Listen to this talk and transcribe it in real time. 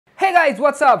Hey guys,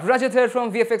 what's up? Rajat here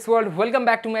from VFX World. Welcome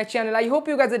back to my channel. I hope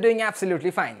you guys are doing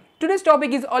absolutely fine. Today's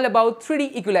topic is all about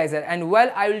 3D Equalizer, and well,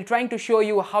 I will trying to show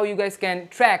you how you guys can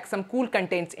track some cool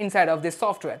contents inside of this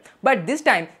software. But this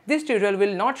time, this tutorial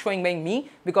will not showing by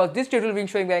me because this tutorial will be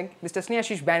showing by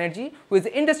Mr.Snehasish Banerjee, who is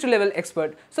the industry level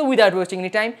expert. So without wasting any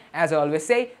time, as I always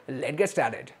say, let's get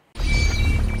started.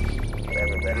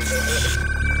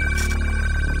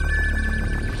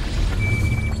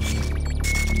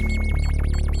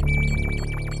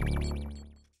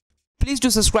 Please do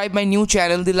subscribe my new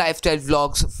channel, The Lifestyle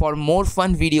Vlogs, for more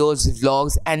fun videos,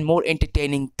 vlogs and more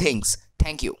entertaining things.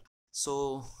 Thank you.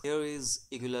 So here is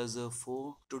Equalizer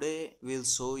 4. Today we'll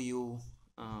show you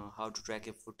how to track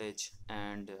a footage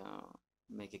and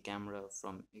make a camera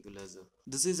from Equalizer.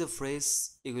 This is a fresh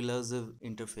Equalizer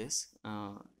interface.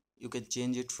 You can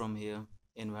change it from here,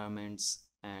 environments,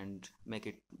 and make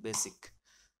it basic.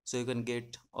 So you can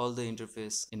get all the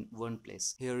interface in one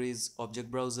place. Here is object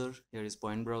browser, here is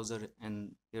point browser,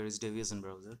 and here is deviation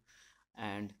browser.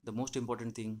 And the most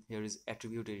important thing here is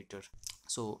attribute editor.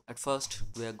 So at first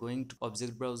we are going to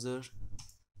object browser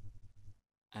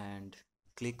and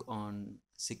click on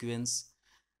sequence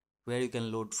where you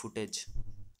can load footage.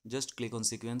 Just click on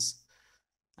sequence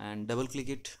and double click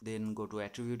it, then go to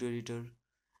attribute editor,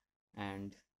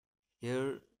 and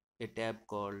here a tab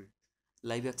called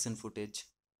live action footage.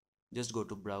 Just go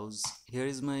to browse. Here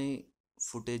is my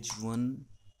footage 1,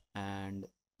 and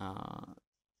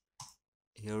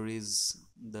here is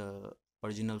the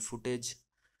original footage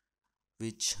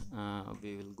which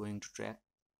we will going to track.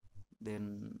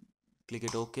 Then click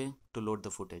it OK to load the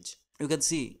footage. You can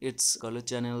see its color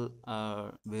channel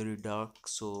are very dark,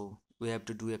 so we have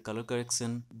to do a color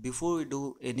correction. Before we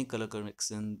do any color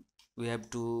correction, we have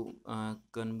to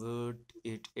convert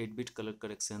it 8-bit color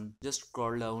correction. Just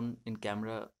scroll down in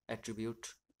camera attribute,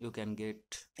 you can get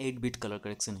 8-bit color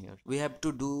correction. Here we have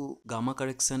to do gamma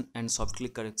correction and soft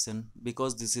click correction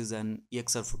because this is an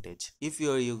EXR footage. If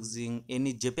you are using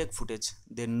any JPEG footage,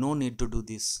 then no need to do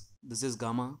this. This is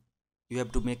gamma, you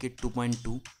have to make it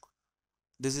 2.2.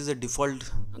 This is a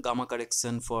default gamma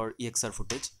correction for EXR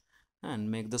footage, and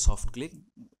make the soft click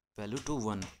value to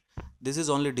 1. This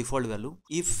is only default value.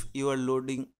 If you are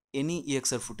loading any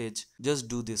EXR footage, just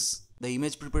do this. The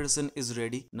image preparation is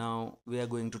ready. Now we are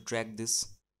going to track this.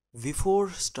 Before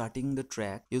starting the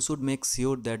track, you should make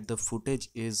sure that the footage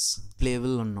is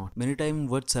playable or not. Many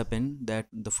times what's happened that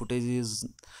the footage is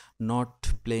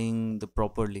not playing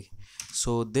properly.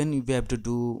 So then we have to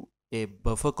do a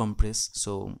buffer compress.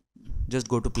 So just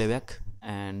go to playback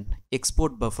and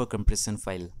export buffer compression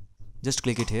file. Just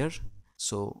click it here.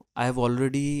 So I have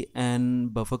already an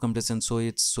buffer compression, so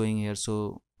it's showing here.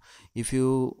 So if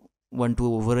you want to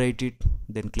overwrite it,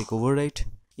 then click overwrite.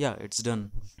 Yeah, it's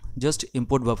done. Just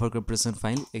import buffer compression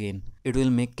file again. It will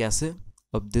make cache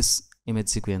of this image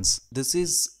sequence. This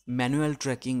is manual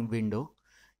tracking window.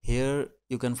 Here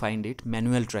you can find it,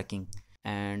 manual tracking.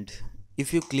 And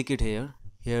if you click it here,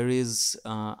 here is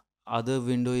other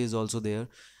window is also there.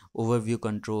 Overview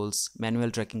controls,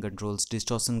 manual tracking controls,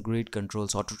 distortion grid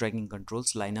controls, auto tracking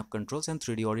controls, lineup controls, and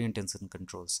 3D orientation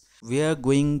controls. We are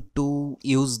going to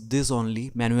use this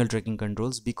only, manual tracking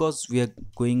controls, because we are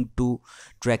going to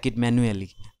track it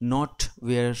manually, not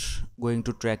we are going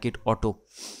to track it auto.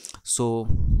 So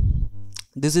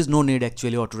this is no need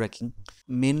actually auto tracking.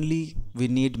 Mainly we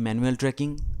need manual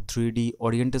tracking, 3D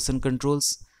orientation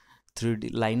controls,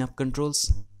 3D lineup controls,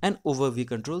 and overview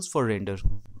controls for render.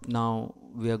 Now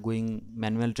we are going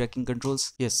manual tracking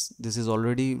controls. Yes, this is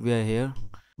already, we are here.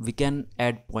 We can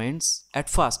add points. At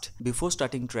first, before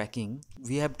starting tracking,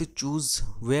 we have to choose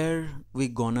where we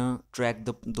gonna track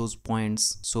those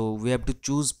points. So we have to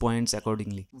choose points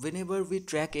accordingly. Whenever we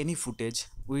track any footage,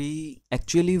 we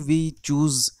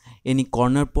choose any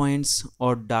corner points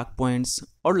or dark points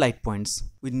or light points.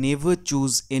 We never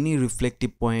choose any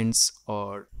reflective points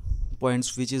or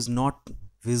points which is not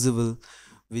visible,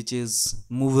 which is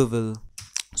movable.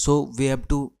 So we have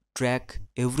to track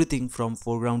everything from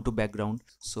foreground to background.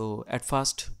 So at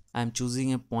first I'm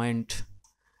choosing a point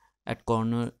at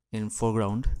corner in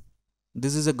foreground.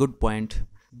 This is a good point.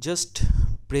 Just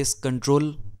press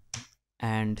Ctrl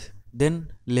and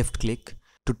then left click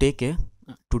to take a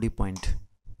 2D point.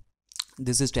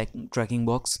 This is tracking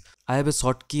box. I have a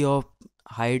shortcut of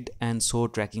hide and show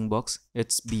tracking box.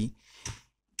 It's B.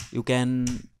 You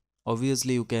can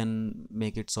obviously you can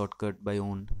make it shortcut by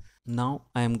own. Now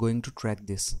I am going to track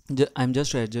this. I'm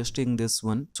just adjusting this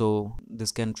one so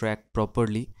this can track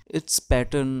properly. It's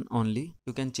pattern only.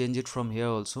 You can change it from here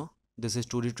also. This is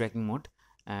 2D tracking mode,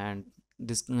 and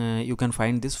this you can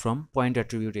find this from point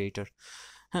attribute editor.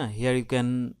 Here you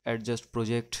can adjust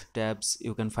project tabs.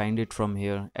 You can find it from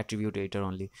here, attribute editor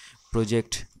only.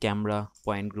 Project, camera,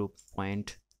 point group,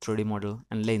 point, 3D model,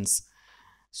 and lens.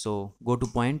 So go to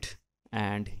point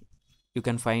and you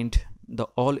can find the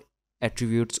all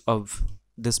attributes of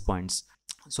this points.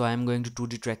 So I am going to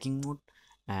 2D tracking mode,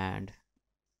 and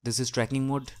this is tracking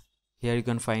mode. Here you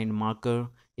can find marker,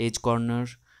 edge corner,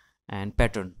 and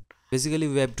pattern. Basically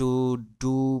we have to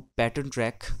do pattern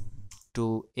track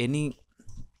to any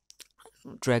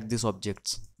track these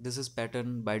objects. This is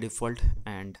pattern by default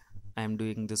and I am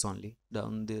doing this only.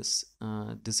 Down this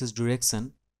this is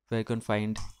direction, where you can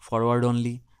find forward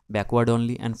only, backward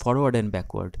only, and forward and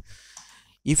backward.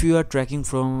 If you are tracking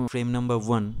from frame number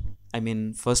 1, I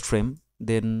mean first frame,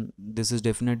 then this is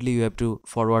definitely you have to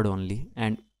forward only,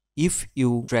 and if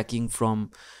you tracking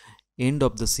from end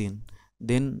of the scene,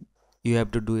 then you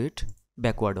have to do it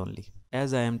backward only.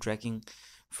 As I am tracking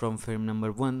from frame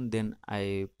number 1, then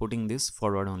I putting this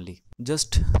forward only.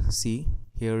 Just see,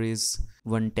 here is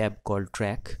one tab called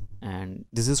track, and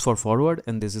this is for forward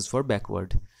and this is for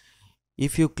backward.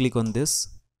 If you click on this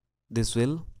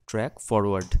will track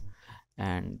forward,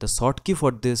 and the short key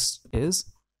for this is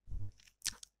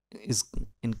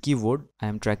in keyboard. I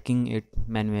am tracking it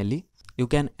manually. You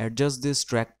can adjust these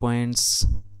track points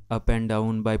up and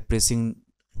down by pressing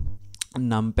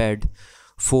numpad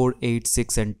 4, 8,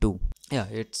 6 and 2. Yeah,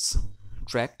 it's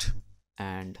tracked,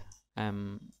 and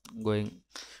I'm going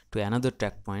to another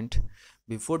track point.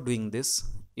 Before doing this,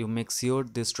 you make sure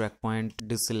this track point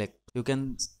deselect. You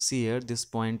can see here this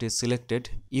point is selected.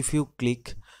 If you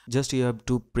click, just you have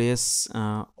to press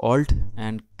alt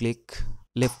and click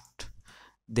left,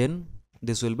 then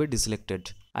this will be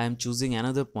deselected. I am choosing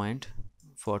another point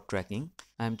for tracking.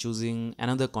 I am choosing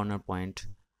another corner point.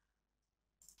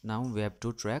 Now we have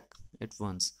to track it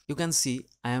once. You can see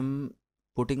I am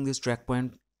putting this track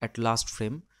point at last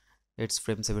frame. It's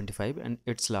frame 75 and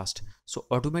it's last, so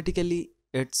automatically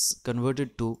it's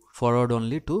converted to forward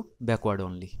only to backward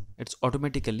only. It's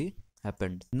automatically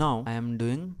happened. Now I am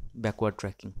doing backward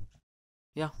tracking.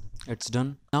 Yeah, it's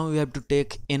done. Now we have to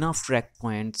take enough track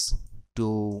points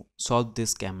to solve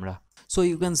this camera. So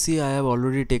you can see I have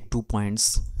already take 2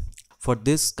 points. For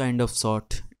this kind of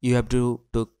shot, you have to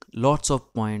take lots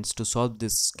of points to solve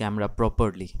this camera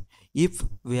properly. If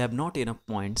we have not enough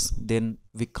points, then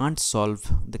we can't solve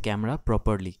the camera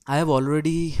properly. I have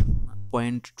already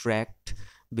point tracked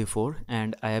before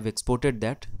and I have exported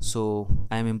that, so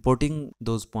I am importing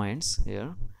those points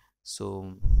here.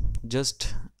 So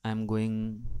just I am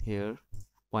going here,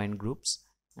 point groups,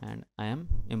 and I am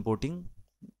importing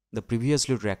the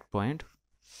previously tracked point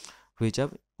which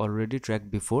I've already tracked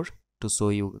before to show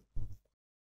you.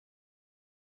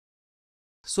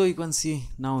 So you can see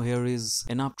now here is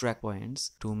enough track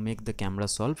points to make the camera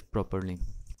solve properly.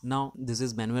 Now this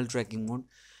is manual tracking mode,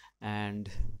 and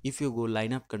if you go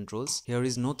lineup controls, here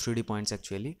is no 3D points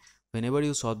actually. Whenever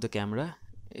you solve the camera,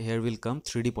 here will come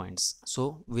 3D points.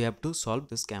 So we have to solve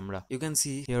this camera. You can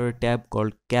see here a tab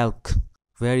called calc,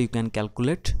 where you can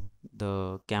calculate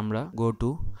the camera. Go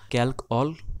to calc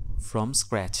all from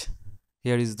scratch.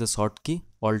 Here is the short key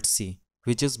alt C,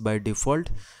 which is by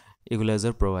default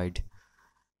Equalizer provide.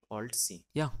 Alt C.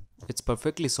 Yeah, it's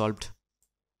perfectly solved.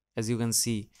 As you can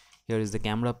see, here is the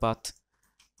camera path,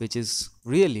 which is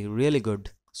really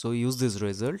good. So use this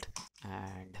result,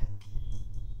 and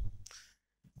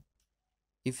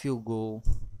if you go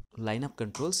lineup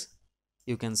controls,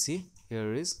 you can see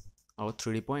here is our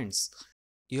 3D points.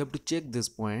 You have to check these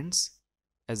points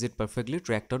as it perfectly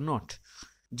tracked or not.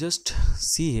 Just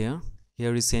see here,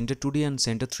 here is center 2D and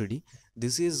center 3D.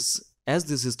 This is, as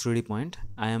this is 3D point,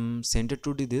 I am center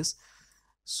 2D this,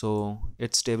 so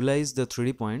it stabilized the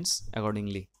 3D points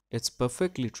accordingly. It's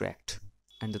perfectly tracked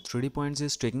and the 3D points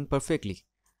is tracking perfectly.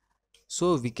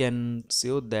 So we can say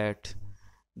that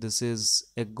this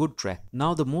is a good track.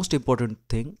 Now the most important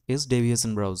thing is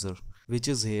deviation browser, which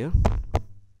is here.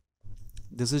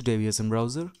 This is deviation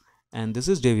browser and this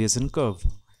is deviation curve,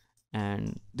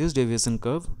 and this deviation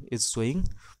curve is showing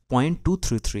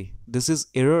 0.233. This is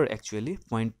error actually,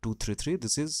 0.233.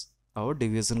 This is our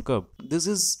deviation curve. This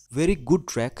is very good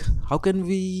track. How can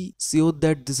we see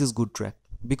that this is good track?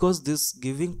 Because this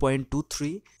giving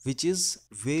 0.23, which is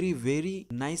very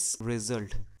nice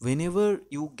result. Whenever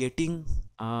you getting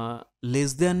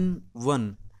less than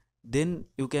 1, then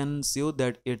you can see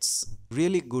that it's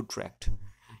really good tracked.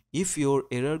 If your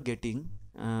error getting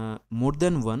more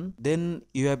than 1, then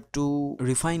you have to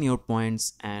refine your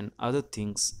points and other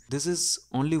things. This is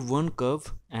only one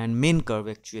curve and main curve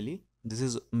actually. This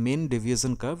is main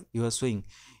deviation curve you are showing.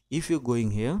 If you're going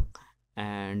here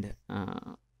and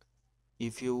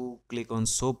if you click on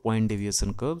show point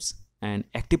deviation curves and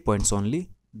active points only,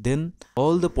 then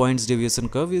all the points deviation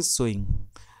curve is showing.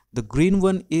 The green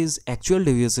one is actual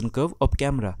deviation curve of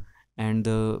camera, and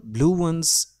the blue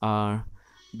ones are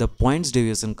the points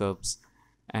deviation curves,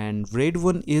 and red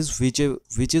one is which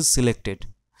is selected.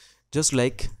 Just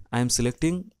like I am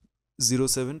selecting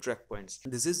 07 track points.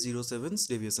 This is 07's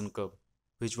deviation curve.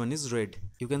 Which one is red?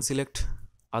 You can select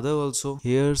other also.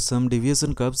 Here some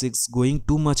deviation curves is going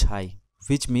too much high,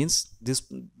 which means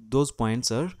those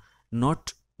points are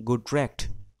not good tracked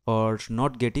or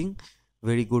not getting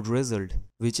very good result,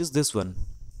 which is this one.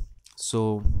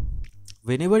 So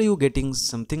whenever you getting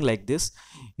something like this,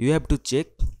 you have to check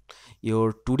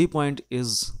your 2D point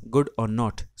is good or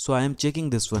not. So I am checking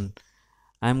this one.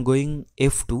 I am going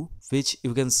F2, which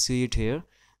you can see it here.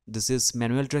 This is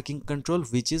manual tracking control,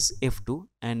 which is F2,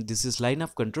 and this is line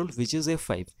of control, which is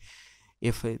F5.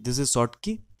 This is short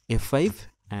key F5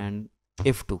 and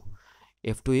F2.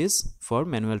 F2 is for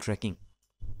manual tracking.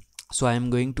 So I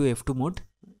am going to F2 mode,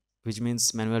 which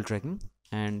means manual tracking,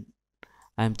 and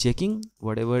I am checking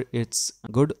whatever it's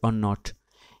good or not.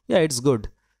 Yeah, it's good,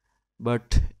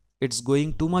 but it's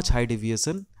going too much high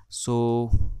deviation.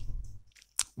 So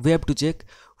we have to check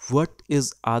what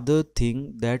is other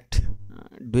thing that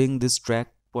doing this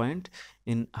track point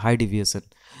in high deviation.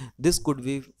 This could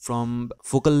be from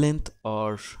focal length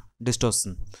or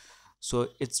distortion. So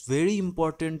it's very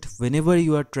important whenever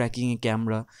you are tracking a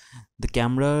camera, the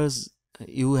cameras,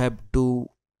 you have to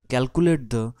calculate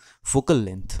the focal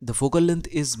length. The focal length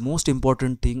is most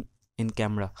important thing in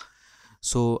camera.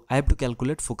 So I have to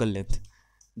calculate focal length,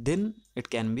 then it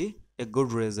can be a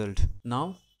good result.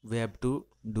 Now we have to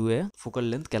do a focal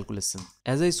length calculation.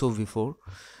 As I saw before,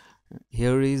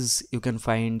 here is you can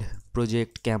find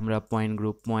project, camera, point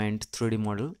group, point, 3D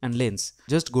model and lens.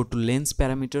 Just go to lens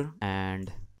parameter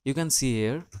and you can see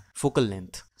here focal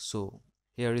length. So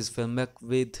here is film back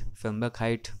width, film back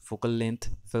height, focal length,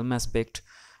 film aspect,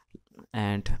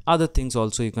 and other things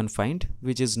also you can find,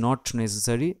 which is not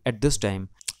necessary at this time.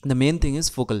 The main thing is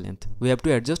focal length. We have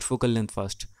to adjust focal length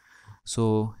first.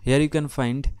 So here you can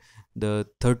find the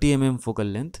 30 mm focal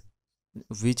length,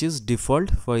 which is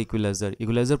default for Equalizer.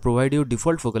 Equalizer provide you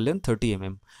default focal length 30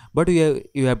 mm, but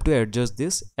you have to adjust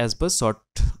this as per short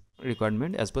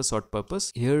requirement, as per short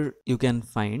purpose. Here you can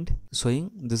find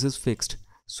showing this is fixed,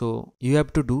 so you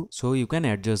have to do, so you can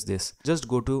adjust this. Just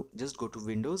go to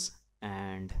Windows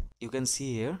and you can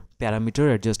see here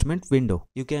parameter adjustment window.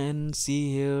 You can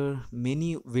see here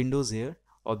many windows here: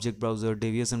 object browser,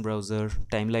 deviation browser,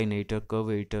 timeline editor, curve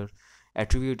editor,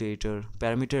 attribute editor,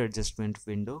 parameter adjustment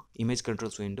window, image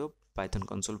controls window, Python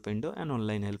console window, and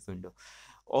online help window.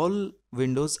 All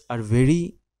windows are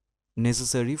very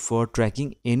necessary for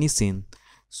tracking any scene.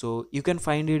 So you can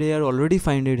find it here, already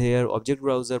find it here: object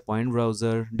browser, point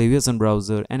browser, deviation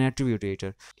browser, and attribute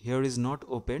editor. Here is not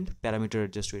opened parameter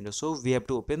adjust window, so we have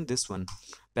to open this one,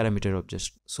 parameter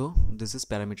adjust. So this is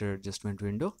parameter adjustment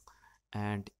window,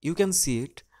 and you can see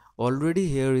it already.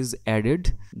 Here is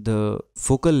added the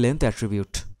focal length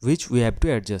attribute, which we have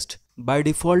to adjust. By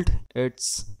default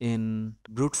it's in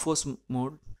brute force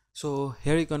mode. So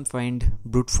here you can find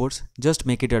brute force. Just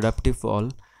make it adaptive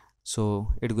all, so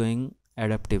it's going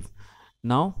adaptive.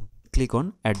 Now click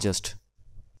on adjust.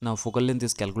 Now focal length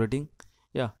is calculating.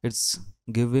 Yeah, it's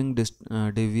giving this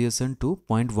deviation to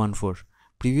 0.14.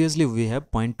 Previously we have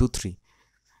 0.23,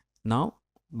 now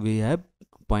we have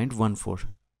 0.14.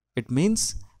 It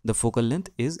means the focal length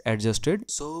is adjusted,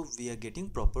 so we are getting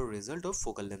proper result of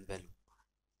focal length value.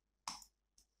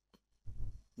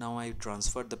 Now I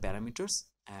transfer the parameters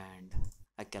and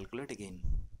I calculate again.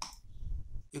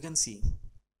 You can see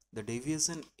the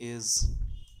deviation is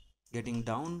getting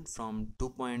down from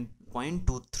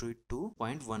 2.23 to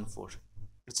 0.14.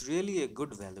 It's really a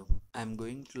good value. I'm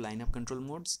going to line up control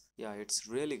modes. Yeah, it's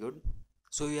really good.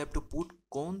 So you have to put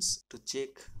cones to check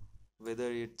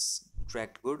whether it's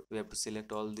tracked good. We have to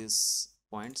select all these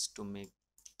points to make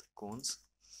the cones.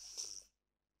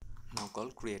 Now call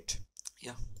create.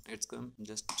 Yeah, it's come.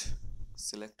 Just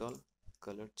select all,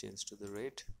 color change to the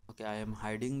red. Okay, I am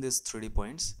hiding this 3D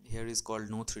points. Here is called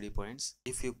no 3D points.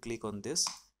 If you click on this,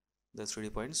 the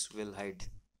 3D points will hide.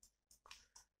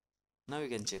 Now you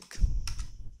can check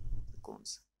the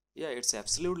cones. Yeah, it's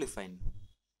absolutely fine.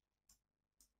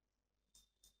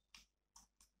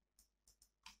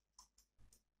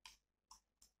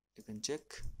 You can check.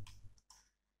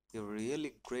 You're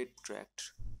really great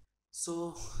tracked.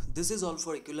 So this is all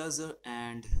for Equalizer,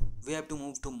 and we have to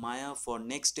move to Maya for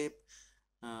next step,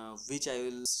 which I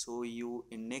will show you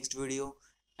in next video.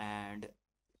 And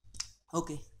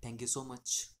okay, thank you so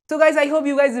much. So guys, I hope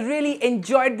you guys really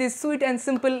enjoyed this sweet and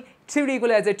simple 3D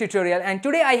equalizer tutorial, and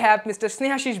today I have Mr.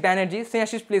 Snehasish Banerjee.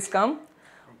 Snehasish, please come.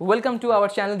 Welcome to our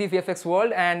channel, the VFX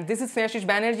World, and this is Snehasish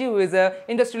Banerjee, who is a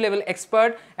industry level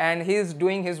expert, and he is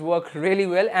doing his work really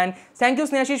well. And thank you,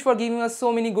 Snehasish, for giving us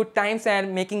so many good times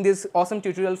and making this awesome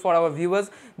tutorial for our viewers.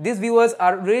 These viewers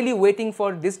are really waiting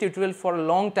for this tutorial for a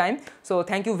long time, so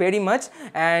thank you very much.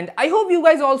 And I hope you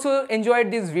guys also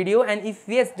enjoyed this video, and if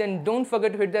yes, then don't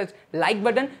forget to hit that like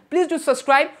button. Please do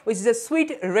subscribe, which is a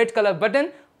sweet red color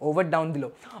button over down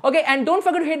below. Okay, and don't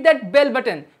forget to hit that bell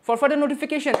button for further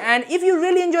notification. And if you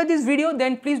really enjoyed this video,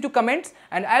 then please do comments,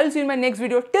 and I will see you in my next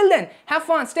video. Till then, have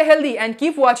fun, stay healthy, and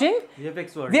keep watching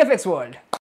VFX World. VFX World.